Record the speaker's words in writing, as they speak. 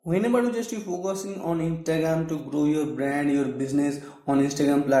Whenever you just you focusing on Instagram to grow your brand, your business on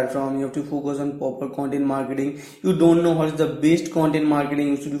Instagram platform, you have to focus on proper content marketing. You don't know what is the best content marketing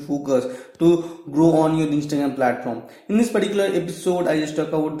you should focus to grow on your Instagram platform. In this particular episode, I just talk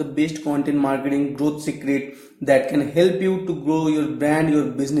about the best content marketing growth secret that can help you to grow your brand, your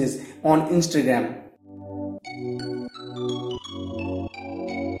business on Instagram.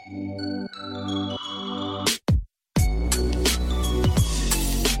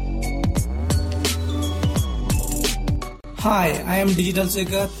 Hi, I am Digital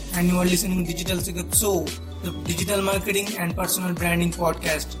Sigat and you are listening to Digital Sigat Show, the digital marketing and personal branding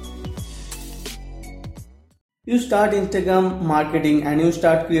podcast. You start Instagram marketing and you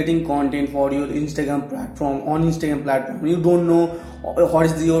start creating content for your Instagram platform. On Instagram platform, you don't know what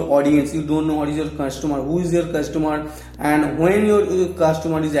is your audience, you don't know what is your customer, who is your customer, and when your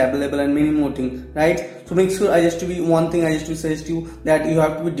customer is available, and many more things, right? So make sure I just to suggest you that you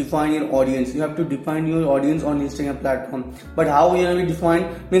have to define your audience. You have to define your audience on Instagram platform. But how you have to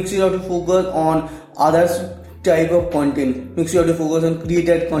define? Make sure you have to focus on others type of content. Make sure you have to focus on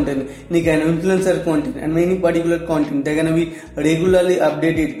created content, any kind of influencer content, and many particular content. They're gonna be regularly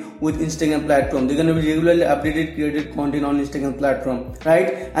updated with Instagram platform. They're gonna be regularly updated created content on Instagram platform,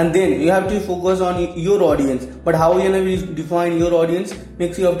 right? And then you have to focus on your audience. But how you gonna define your audience?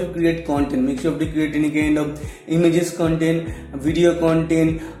 Make sure you have to create content. Make sure you have to create any kind of images content, video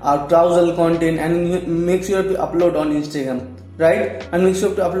content, or carousel content, and make sure you have to upload on Instagram, right? And make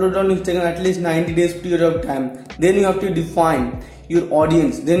sure to upload on Instagram at least 90 days period of time. Then you have to define your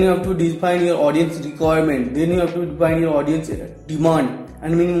audience. Then you have to define your audience requirement. Then you have to define your audience demand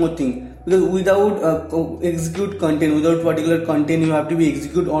and many more things. Because without execute content, without particular content, you have to be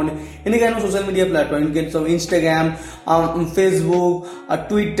execute on any kind of social media platform. In case of Instagram, Facebook,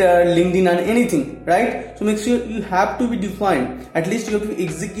 Twitter, LinkedIn, and anything, right? So make sure you have to be defined. At least you have to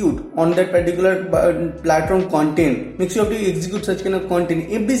execute on that particular platform content. Make sure you have to execute such kind of content.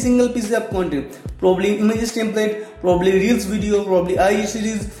 Every single piece of content, probably images template, probably reels video, probably IG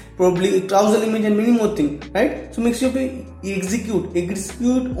series, probably carousel image, and many more things, right? So make sure to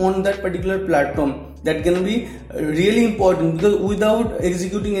execute on that particular platform. That can be really important, because without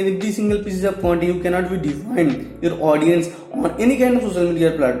executing every single piece of content, you cannot be define your audience on any kind of social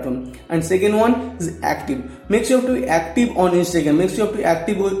media platform. And second one is active. Make sure to be active on Instagram. Make sure to be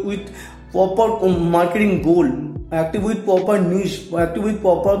active with proper marketing goal, active with proper niche, active with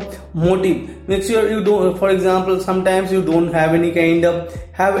proper motive. Make sure you don't, for example, sometimes you don't have any kind of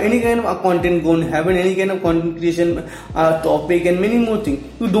a content goal, have any kind of content creation topic, and many more things.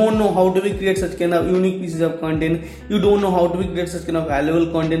 You don't know how to create such kind of unique pieces of content. You don't know how to create such kind of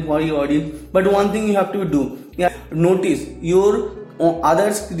valuable content for your audience. But one thing you have to do, notice your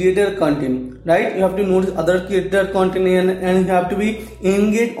others creator content, right? You have to notice other creator content, and you have to be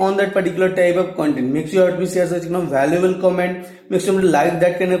engaged on that particular type of content. Make sure you have to share such kind of valuable comment. Make sure to like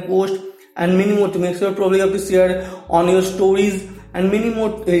that kind of post, and many more to make sure probably you have to share on your stories and many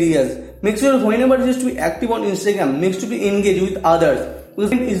more areas. Make sure whenever just to be active on Instagram, make sure to be engaged with others.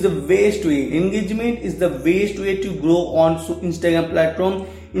 Because it is the best way. Engagement is the best way to grow on Instagram platform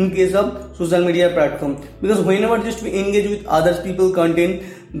in case of social media platform. Because whenever just we engage with others people content,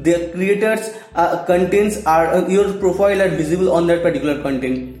 their creators contents are your profile are visible on that particular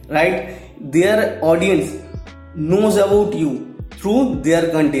content, right? Their audience knows about you through their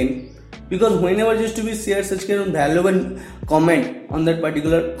content. Because whenever just to be share such kind of valuable comment on that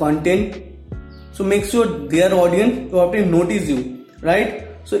particular content, so make sure their audience will have to notice you, right?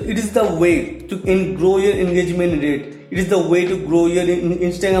 So it is the way to grow your engagement rate. It is the way to grow your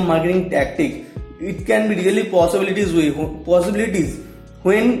Instagram marketing tactic. It can be really possibilities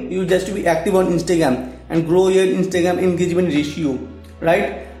when you just be active on Instagram and grow your Instagram engagement ratio,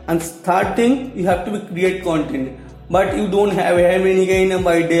 right? And third thing, you have to be create content. But you don't have any kind of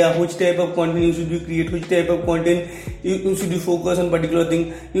idea which type of content you should be create, which type of content you should be focus on particular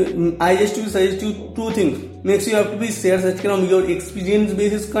thing. I just will suggest you two things. Make sure you have to be share such kind of your experience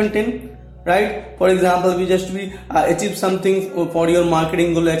basis content, right? For example, we just be achieve something for your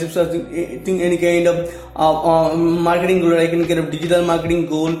marketing goal, achieve something, any kind of marketing goal, like any kind of digital marketing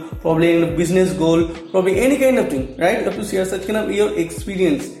goal, probably any business goal, probably any kind of thing, right? You have to share such kind of your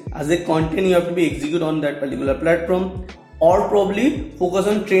experience as a content. You have to be execute on that particular platform, or probably focus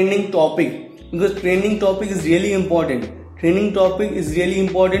on trending topic, because trending topic is really important. Trending topic is really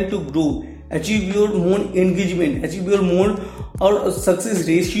important to grow, achieve your more engagement, achieve your more or success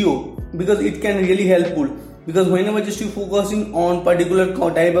ratio, because it can really helpful. Because whenever just you focusing on particular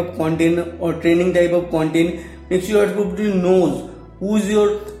type of content or training type of content, make sure everybody knows who is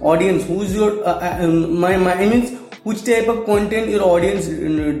your audience, who is your I means which type of content your audience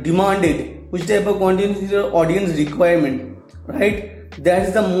demanded, which type of content is your audience requirement, right? That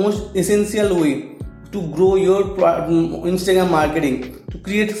is the most essential way to grow your Instagram marketing, to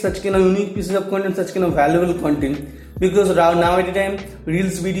create such kind of unique pieces of content, such kind of valuable content. Because now at the time,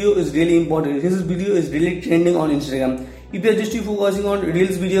 Reels video is really important. Reels video is really trending on Instagram. If you are just focusing on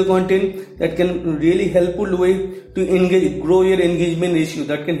Reels video content, that can really helpful way to engage, grow your engagement ratio.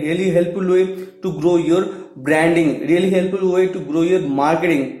 That can really helpful way to grow your branding. Really helpful way to grow your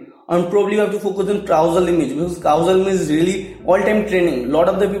marketing. And probably you have to focus on carousel image, because carousel image is really all-time trending. A lot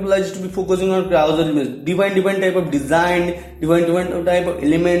of the people are just to be focusing on carousel image. Different type of design, different type of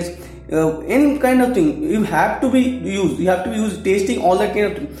elements. Any kind of thing you have to be used tasting, all that kind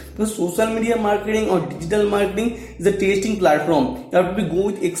of thing. Because social media marketing or digital marketing is a tasting platform. You have to go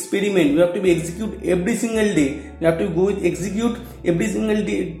with experiment, you have to be execute every single day, you have to go with execute every single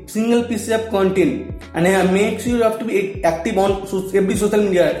day, single piece of content, and make sure you have to be active on every social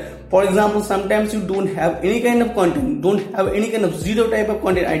media. For example, sometimes you don't have any kind of content, don't have any kind of zero type of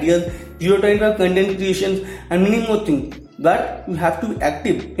content ideas, zero type of content creations, and many more things. But you have to be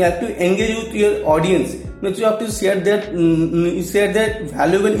active, you have to engage with your audience, because you have to share their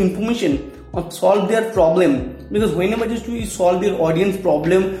valuable information or solve their problem. Because whenever you solve your audience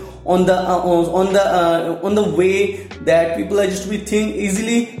problem on the way that people are just to be think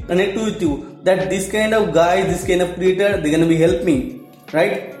easily connect with you, that this kind of guy, this kind of creator, they're gonna be help me,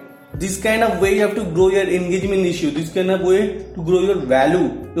 right? This kind of way you have to grow your engagement issue. This kind of way to grow your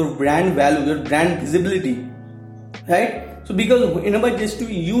value, your brand value, your brand visibility, right? So because whenever you just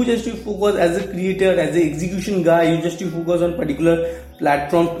to focus as a creator, as an execution guy, you just to focus on particular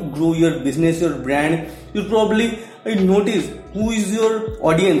platform to grow your business, your brand, you probably notice who is your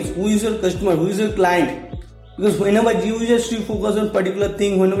audience, who is your customer, who is your client. Because whenever you just to focus on particular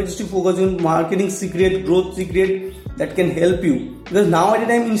thing, whenever just to focus on marketing secret, growth secret, that can help you. Because now at the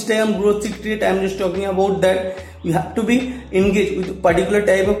time Instagram growth secret, I'm just talking about that you have to be engaged with particular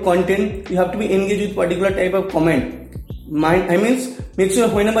type of content, you have to be engaged with particular type of comment. Make sure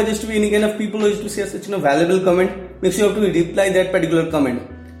whenever just to be any kind of people who used to share such a valuable comment, make sure you have to reply that particular comment,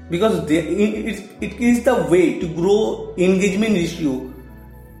 because it is the way to grow engagement ratio.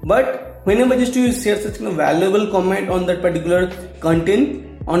 But whenever just you share such a valuable comment on that particular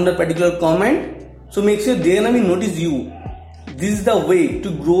content, on that particular comment, so make sure they're gonna be notice you. This is the way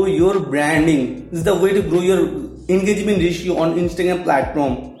to grow your branding. This is the way to grow your engagement ratio on Instagram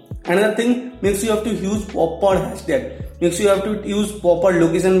platform. Another thing, make sure you have to use proper hashtag. Make sure you have to use proper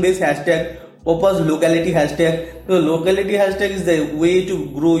location based hashtag, proper locality hashtag. So locality hashtag is the way to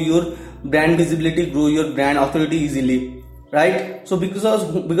grow your brand visibility, grow your brand authority easily, right? So because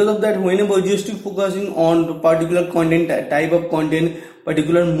of that, whenever you just focusing on particular content, type of content,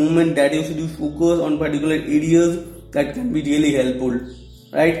 particular movement, that you should focus on particular areas, that can be really helpful,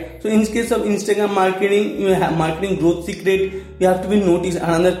 right? So in case of Instagram marketing, you have marketing growth secret, you have to be noticed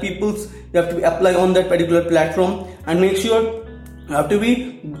and other people's, you have to be apply on that particular platform. And make sure you have to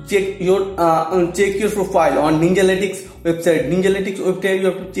be check your profile on Ninjalytics website. Ninjalytics website, you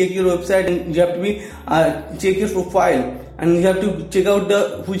have to check your website, and you have to be check your profile, and you have to check out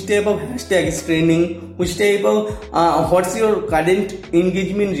the which type of hashtag is trending, which type of what's your current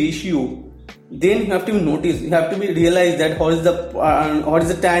engagement ratio. Then you have to be noticed, you have to be realize that what is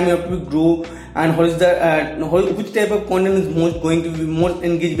the time you have to grow, and what is the which type of content is most going to be most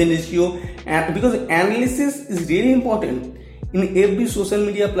engagement ratio. And because analysis is really important in every social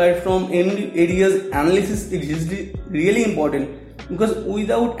media platform, any areas, analysis is really important. Because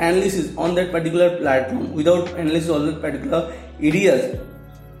without analysis on that particular platform, without analysis on that particular areas,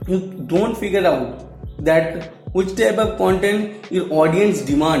 you don't figure out that which type of content your audience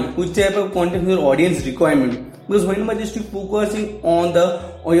demand, which type of content your audience requirement. Because whenever just focusing on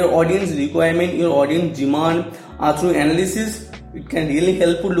your audience requirement, your audience demand through analysis, it can really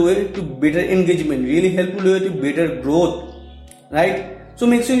helpful way to better engagement, really helpful way to better growth, right? So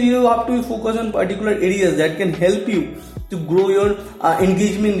make sure you have to focus on particular areas that can help you to grow your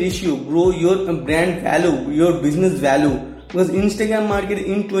engagement ratio, grow your brand value, your business value. Because Instagram marketing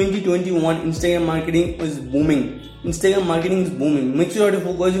in 2021, Instagram marketing is booming. Instagram marketing is booming. Make sure you're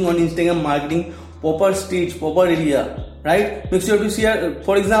focusing on Instagram marketing, proper stage, proper area, right? Make sure to share.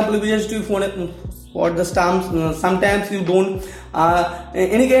 For example, if you just do for the stamps, sometimes you don't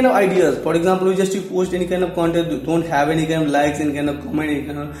any kind of ideas. For example, you just post any kind of content, you don't have any kind of likes, any kind of comment, any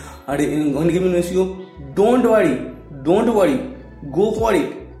kind of engagement ratio. Don't worry. Go for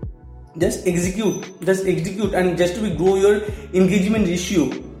it. Just execute, and just to grow your engagement ratio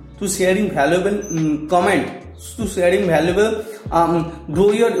to sharing valuable comment, to sharing valuable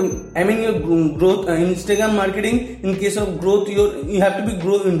grow your your growth Instagram marketing. In case of growth, you have to be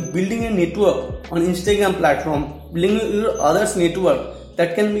building a network on Instagram platform, building your others network.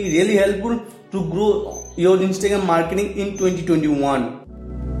 That can be really helpful to grow your Instagram marketing in 2021.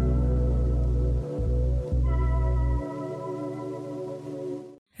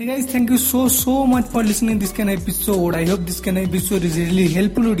 Hey guys, thank you so much for listening this kind of episode. I hope this kind of episode is really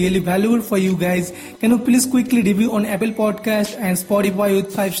helpful, really valuable for you guys. Can you please quickly review on Apple Podcast and Spotify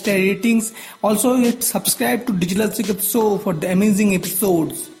with 5-star ratings? Also, subscribe to Digital Secret Show for the amazing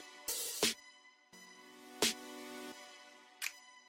episodes.